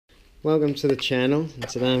Welcome to the channel, and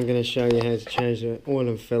today I'm going to show you how to change the oil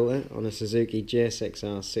and filter on a Suzuki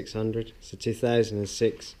GSXR 600. It's a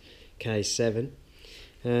 2006 K7.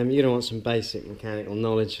 You don't want some basic mechanical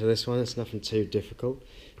knowledge for this one, it's nothing too difficult.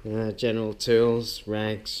 General tools,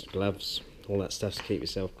 rags, gloves, all that stuff to keep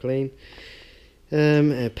yourself clean.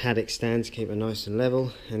 A paddock stand to keep it nice and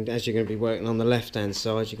level, and as you're going to be working on the left hand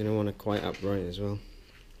side you're going to want it quite upright as well.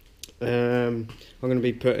 I'm going to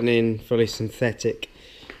be putting in fully synthetic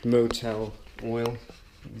motel oil.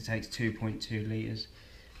 It takes 2.2 litres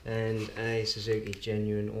and a Suzuki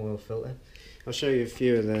genuine oil filter. I'll show you a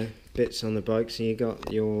few of the bits on the bike. So you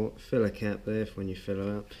got your filler cap there for when you fill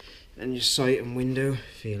her up, and your sight and window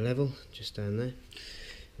for your level just down there.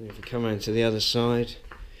 And if you come around to the other side,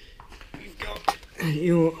 you've got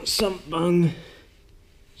your sump bung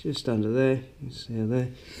just under there, you can see her there,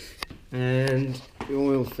 and the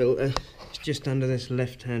oil filter is just under this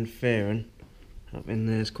left hand fairing up in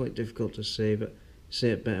there. It's quite difficult to see, but see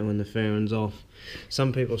it better when the fairing's off.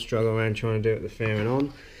 Some people struggle around trying to do it with the fairing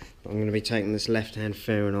on, but I'm going to be taking this left hand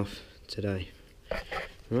fairing off today.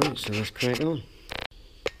 Right, so let's crack on.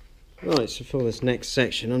 Right, so for this next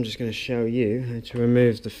section I'm just going to show you how to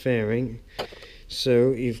remove the fairing.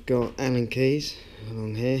 So you've got Allen keys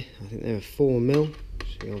along here, I think they're 4mm,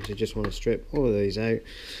 so you obviously just want to strip all of these out,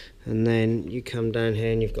 and then you come down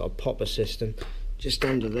here and you've got a popper system just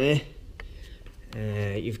under there.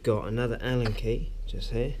 You've got another Allen key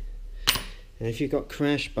just here, and if you've got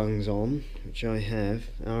crash bungs on, which I have,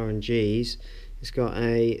 R&Gs, it's got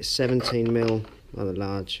a 17mm rather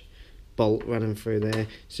large bolt running through there.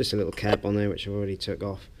 It's just a little cap on there which I already took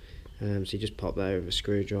off, so you just pop that over with a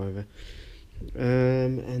screwdriver,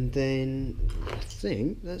 and then I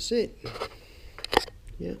think that's it.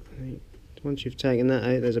 Yeah, once you've taken that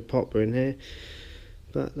out, there's a popper in here,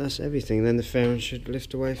 but that's everything. Then the fairing should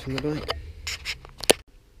lift away from the bike.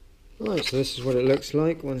 Right, so this is what it looks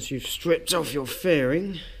like once you've stripped off your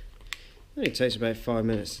fairing. It only takes about 5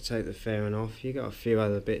 minutes to take the fairing off. You've got a few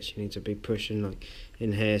other bits you need to be pushing, like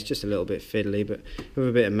in here. It's just a little bit fiddly, but with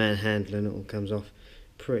a bit of manhandling it all comes off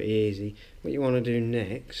pretty easy. What you want to do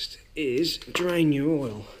next is drain your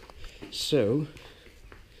oil. So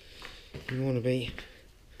you want to be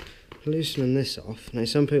loosening this off. Now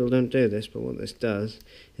some people don't do this, but what this does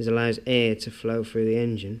is allows air to flow through the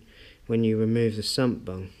engine when you remove the sump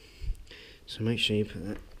bung. So make sure you put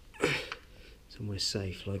that somewhere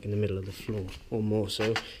safe, like in the middle of the floor, or more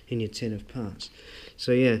so in your tin of parts.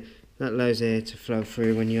 So yeah, that allows air to flow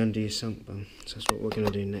through when you undo your sump bung. So that's what we're going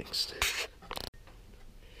to do next.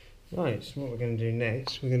 Right, so what we're going to do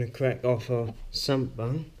next, we're going to crack off our sump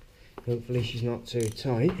bung. Hopefully she's not too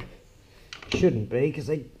tight. Shouldn't be, because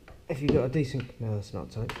if you've got a decent, no that's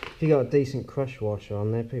not tight, if you've got a decent crush washer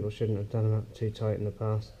on there, people shouldn't have done them up too tight in the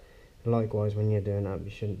past. Likewise, when you're doing it up,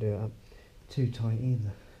 you shouldn't do it up too tight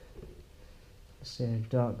either. Let's see how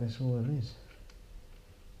dark this oil is.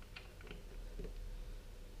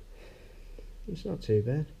 It's not too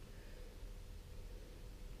bad.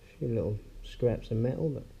 A few little scraps of metal,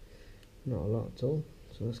 but not a lot at all,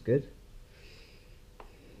 so that's good.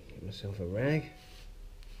 Get myself a rag.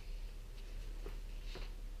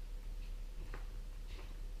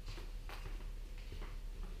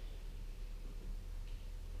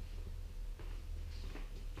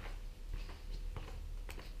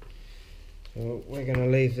 So we're going to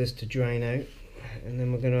leave this to drain out, and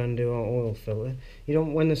then we're going to undo our oil filter. You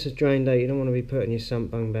don't, when this is drained out, you don't want to be putting your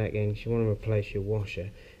sump bung back in. You want to replace your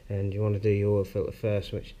washer, and you want to do your oil filter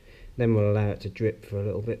first, which then will allow it to drip for a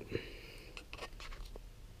little bit.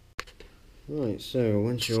 Right, so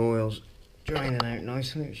once your oil's draining out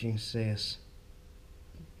nicely, which you can see there's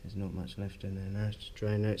not much left in there now, it's just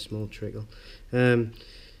draining out, small trickle.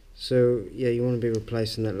 So yeah, you want to be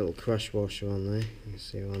replacing that little crush washer on there. You can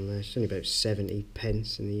see on there, it's only about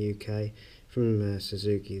 70p in the UK from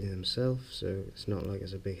Suzuki themselves, so it's not like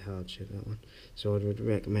it's a big hardship, that one. So I would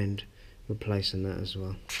recommend replacing that as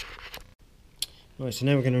well. Right, so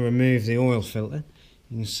now we're going to remove the oil filter.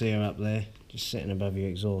 You can see her up there, just sitting above your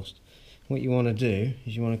exhaust. What you want to do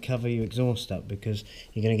is you want to cover your exhaust up, because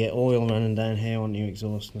you're going to get oil running down here onto your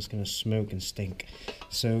exhaust and it's going to smoke and stink.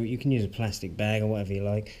 So you can use a plastic bag or whatever you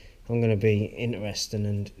like. I'm going to be interesting,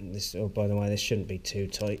 and this, oh by the way, this shouldn't be too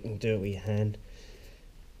tight. You can do it with your hand.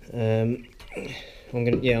 I'm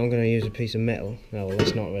going to use a piece of metal. Oh well,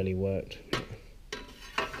 that's not really worked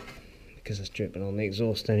because it's dripping on the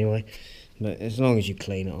exhaust anyway. But as long as you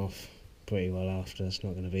clean it off pretty well after, it's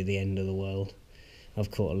not going to be the end of the world. I've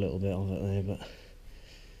caught a little bit of it there, but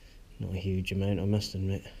not a huge amount, I must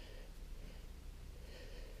admit.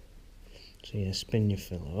 So yeah, spin your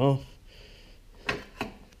filler off.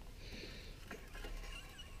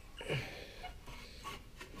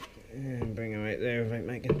 And bring them out there without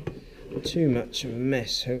making too much of a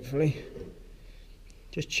mess, hopefully.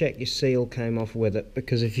 Just check your seal came off with it,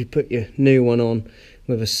 because if you put your new one on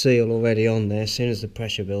with a seal already on there, as soon as the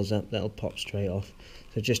pressure builds up, that'll pop straight off.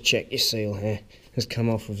 So just check your seal here has come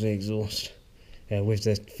off with the exhaust, with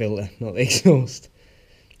the filter, not the exhaust.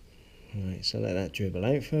 Right, so let that dribble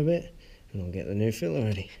out for a bit, and I'll get the new filter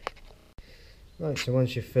ready. Right, so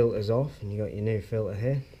once your filter's off and you got your new filter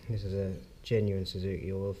here, this is a genuine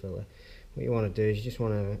Suzuki oil filter. What you want to do is you just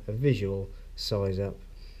want to have a visual size up.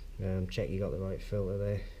 Check you got the right filter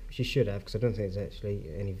there, which you should have, because I don't think there's actually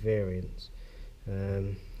any variance.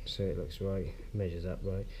 So it looks right, measures up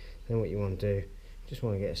right. Then what you want to do, just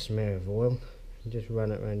want to get a smear of oil and just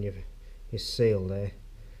run it around your seal there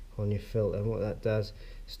on your filter, and what that does,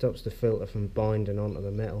 stops the filter from binding onto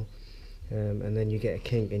the metal, and then you get a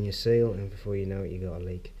kink in your seal, and before you know it, you got a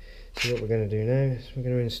leak. So what we're going to do now is we're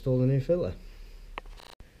going to install the new filter.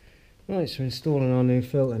 Right, so installing our new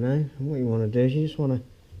filter now, and what you want to do is you just want to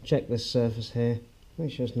check this surface here,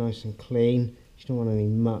 make sure it's nice and clean. You don't want any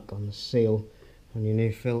muck on the seal on your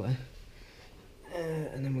new filter.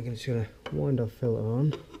 And then we're just going to wind our filter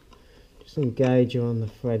on. Just engage you on the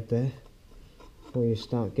thread there before you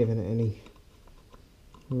start giving it any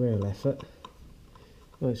real effort.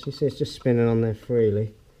 Right, so you see it's just spinning on there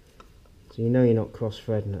freely, so you know you're not cross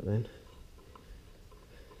threading it then.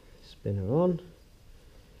 Spin her on.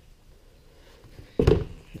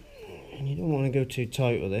 And you don't want to go too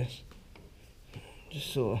tight with this,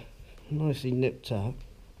 just sort of nicely nipped up,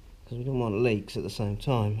 because we don't want leaks at the same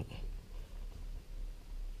time.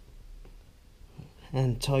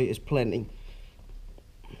 And tight is plenty.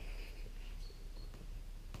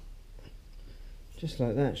 Just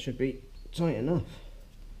like that, should be tight enough.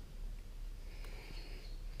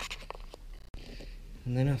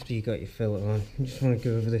 And then after you got your filter on, you just want to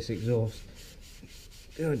go over this exhaust.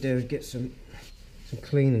 The idea is get some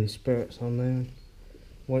cleaning spirits on there and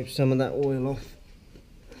wipe some of that oil off.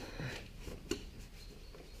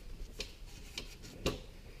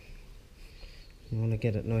 You want to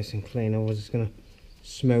get it nice and clean, otherwise it's going to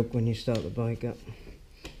smoke when you start the bike up.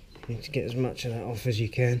 You need to get as much of that off as you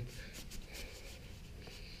can.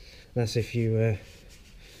 That's if you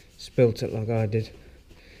spilt it like I did.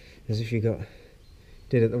 As if you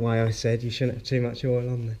did it the way I said, you shouldn't have too much oil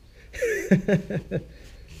on there.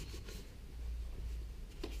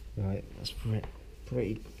 Right, that's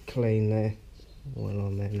pretty clean there. Oil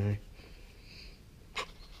on there now.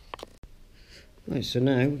 Right, so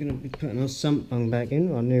now we're going to be putting our sump bung back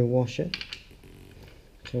in, our new washer.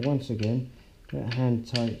 So once again, get it hand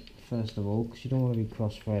tight first of all, because you don't want to be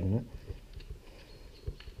cross threading it.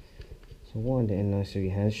 So wind it in nice with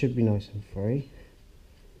your hand, it should be nice and free.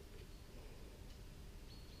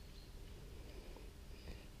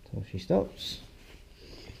 Until she stops.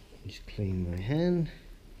 Just clean my hand.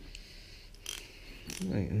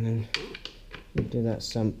 Right, and then we'll do that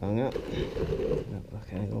sump bung up. That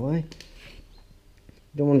back out of the way.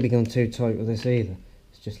 You don't want to be going too tight with this either.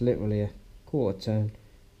 It's just literally a quarter turn,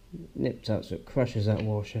 nipped up so it crushes that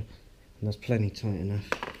washer, and that's plenty tight enough.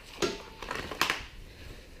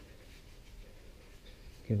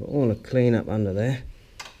 Give it all a clean up under there.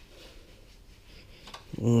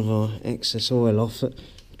 All of our excess oil off that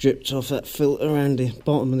dripped off that filter around the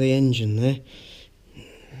bottom of the engine there.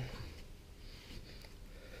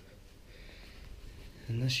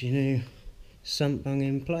 And that's your new sump bung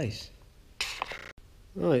in place.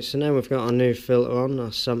 Right, so now we've got our new filter on,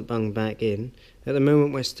 our sump bung back in. At the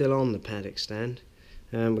moment we're still on the paddock stand.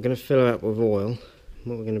 We're going to fill it up with oil.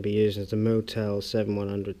 What we're going to be using is the Motel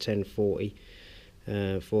 7100 1040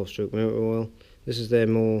 4-stroke motor oil. This is their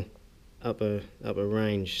more upper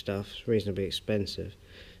range stuff. It's reasonably expensive.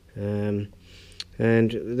 And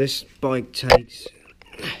this bike takes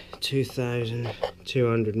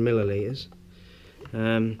 2,200 millilitres.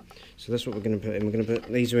 So that's what we're going to put in. We're going to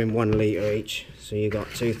put, these are in 1 litre each, so you got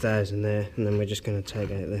 2,000 there, and then we're just going to take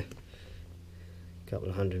out the couple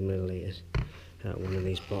of 100 millilitres out of one of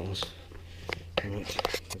these bottles. Right,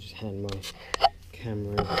 I'll just hand my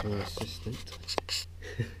camera over to my assistant.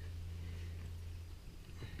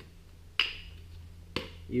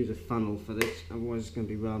 Use a funnel for this, otherwise it's going to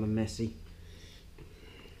be rather messy.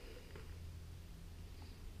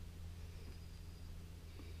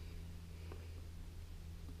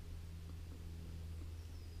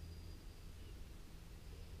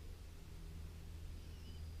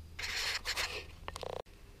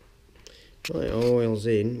 Right, our oil's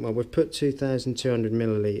in. Well, we've put 2,200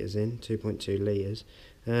 millilitres in, 2.2 litres.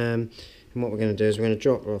 And what we're going to do is we're going to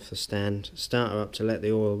drop her off the stand, start her up to let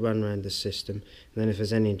the oil run around the system, and then if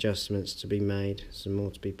there's any adjustments to be made, some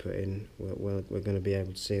more to be put in, we're going to be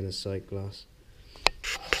able to see in the sight glass.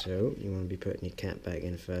 So you want to be putting your cap back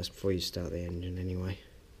in first before you start the engine anyway,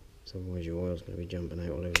 so otherwise your oil's going to be jumping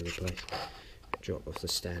out all over the place. Drop off the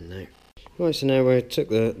stand now. Right, so now we took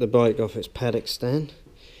the bike off its paddock stand,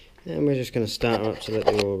 and we're just going to start her up to let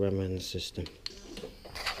the oil run around the system.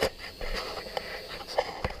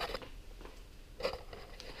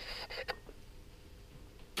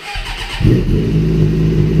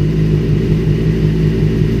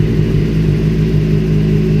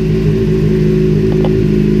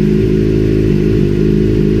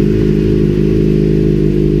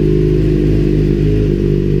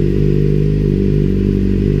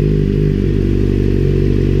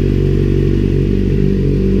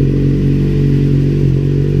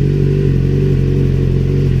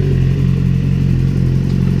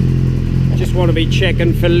 Want to be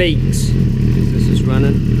checking for leaks as this is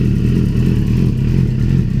running.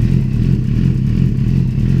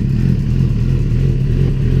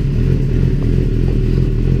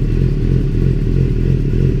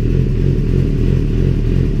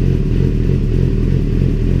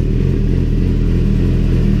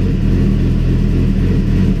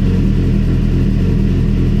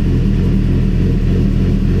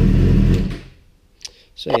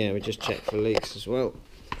 So yeah, we just check for leaks as well.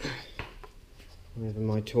 Wherever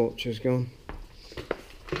my torch has gone.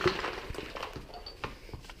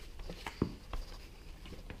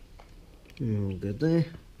 All good there.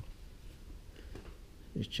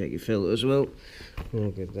 Just check your filter as well.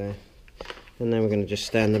 All good there. And now we're going to just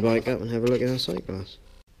stand the bike up and have a look at our sight glass.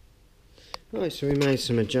 Right, so we made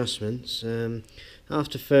some adjustments.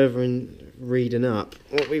 After further reading up,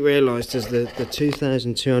 what we realised is that the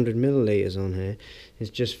 2,200 millilitres on here is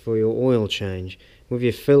just for your oil change. With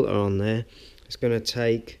your filter on there, it's going to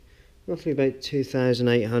take roughly about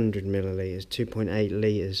 2,800 millilitres, 2.8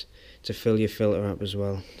 litres, to fill your filter up as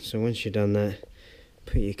well. So once you've done that,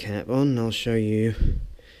 put your cap on and I'll show you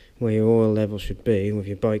where your oil level should be with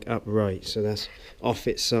your bike upright. So that's off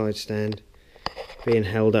its side stand, being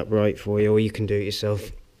held upright for you, or you can do it yourself.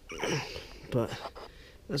 But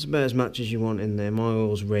that's about as much as you want in there. My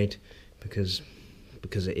oil's red because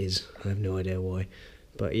it is. I have no idea why.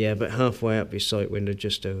 But yeah, about halfway up your sight window,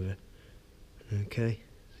 just over. Okay,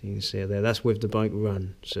 so you can see it there. That's with the bike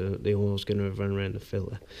run, so the oil's going to run around the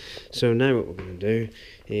filter. So now what we're going to do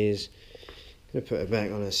is going to put it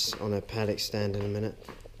back on a paddock stand in a minute,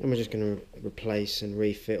 and we're just going to replace and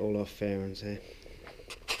refit all our fairings here.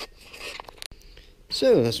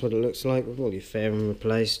 So that's what it looks like with all your fairing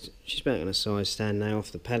replaced. She's back on a side stand now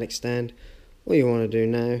off the paddock stand. All you want to do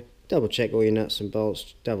now, double check all your nuts and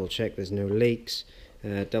bolts, double check there's no leaks,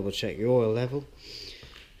 double check your oil level.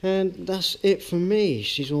 And that's it from me.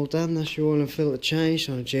 She's all done. That's your oil and filter changed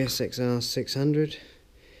on a GSX-R 600.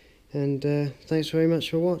 And thanks very much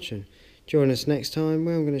for watching. Join us next time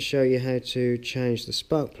where I'm going to show you how to change the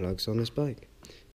spark plugs on this bike.